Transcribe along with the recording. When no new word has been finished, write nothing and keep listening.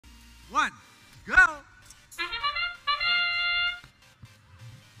1, go!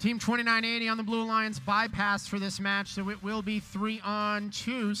 Team 2980 on the Blue Alliance bypass for this match, so it will be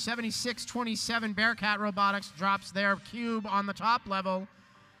 3-on-2. 76-27, Bearcat Robotics drops their cube on the top level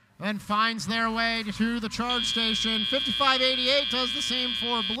and finds their way to the charge station. 5588 does the same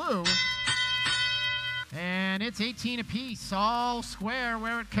for Blue. And it's 18 apiece, all square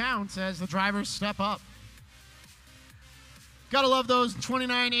where it counts as the drivers step up. Gotta love those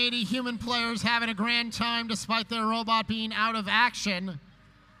 2980 human players having a grand time despite their robot being out of action.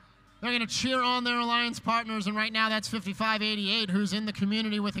 They're going to cheer on their alliance partners, and right now that's 5588, who's in the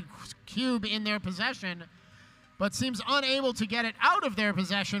community with a cube in their possession, but seems unable to get it out of their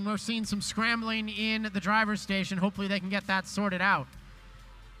possession. We're seeing some scrambling in the driver's station. Hopefully they can get that sorted out.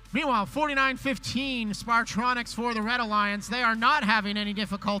 Meanwhile, 4915, Spartronics for the Red Alliance. They are not having any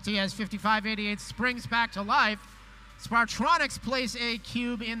difficulty as 5588 springs back to life. Spartronics place a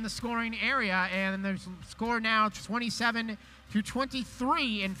cube in the scoring area, and the score now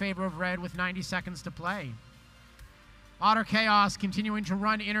 27-23 in favor of Red with 90 seconds to play. Otter Chaos continuing to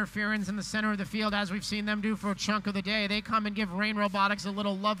run interference in the center of the field as we've seen them do for a chunk of the day. They come and give Rain Robotics a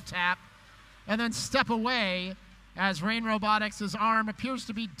little love tap and then step away as Rain Robotics' arm appears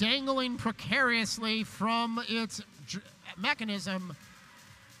to be dangling precariously from its mechanism.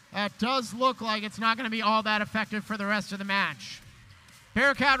 It does look like it's not going to be all that effective for the rest of the match.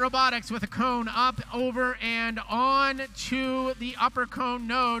 Bearcat Robotics with a cone up, over, and on to the upper cone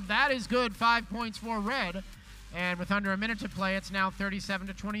node. That is good, 5 points for Red. And with under a minute to play, it's now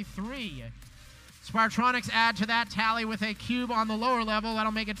 37-23. Spartronics add to that tally with a cube on the lower level.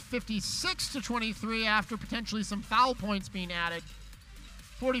 That'll make it 56-23 after potentially some foul points being added.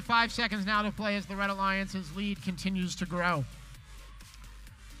 45 seconds now to play as the Red Alliance's lead continues to grow.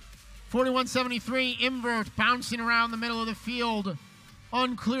 41-73, Invert bouncing around the middle of the field.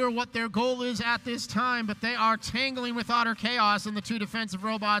 Unclear what their goal is at this time, but they are tangling with Otter Chaos and the two defensive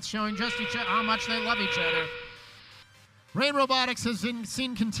robots, showing just how much they love each other. Rain Robotics has been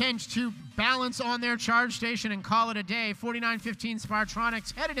seen content to balance on their charge station and call it a day. 49-15,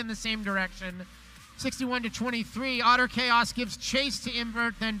 Spartronics headed in the same direction. 61-23, Otter Chaos gives chase to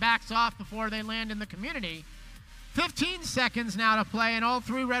Invert, then backs off before they land in the community. 15 seconds now to play, and all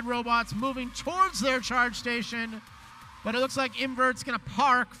three Red robots moving towards their charge station. But it looks like Invert's going to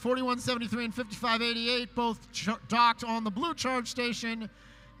park. 41-73 and 55-88 both docked on the blue charge station.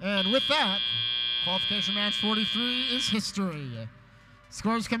 And with that, qualification match 43 is history.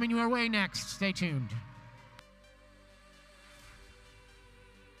 Scores coming your way next. Stay tuned.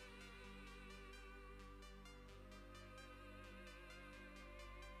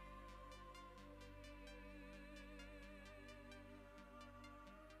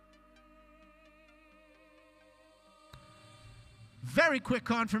 Very quick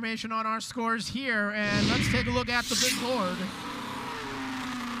confirmation on our scores here, and let's take a look at the big board.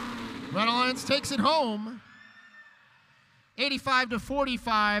 Red Alliance takes it home,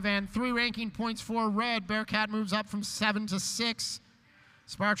 85-45, and 3 ranking points for Red. Bearcat moves up from 7 to 6.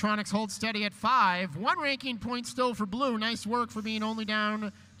 Spartronics holds steady at 5. 1 ranking point still for Blue. Nice work for being only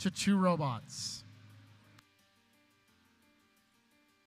down to 2 robots.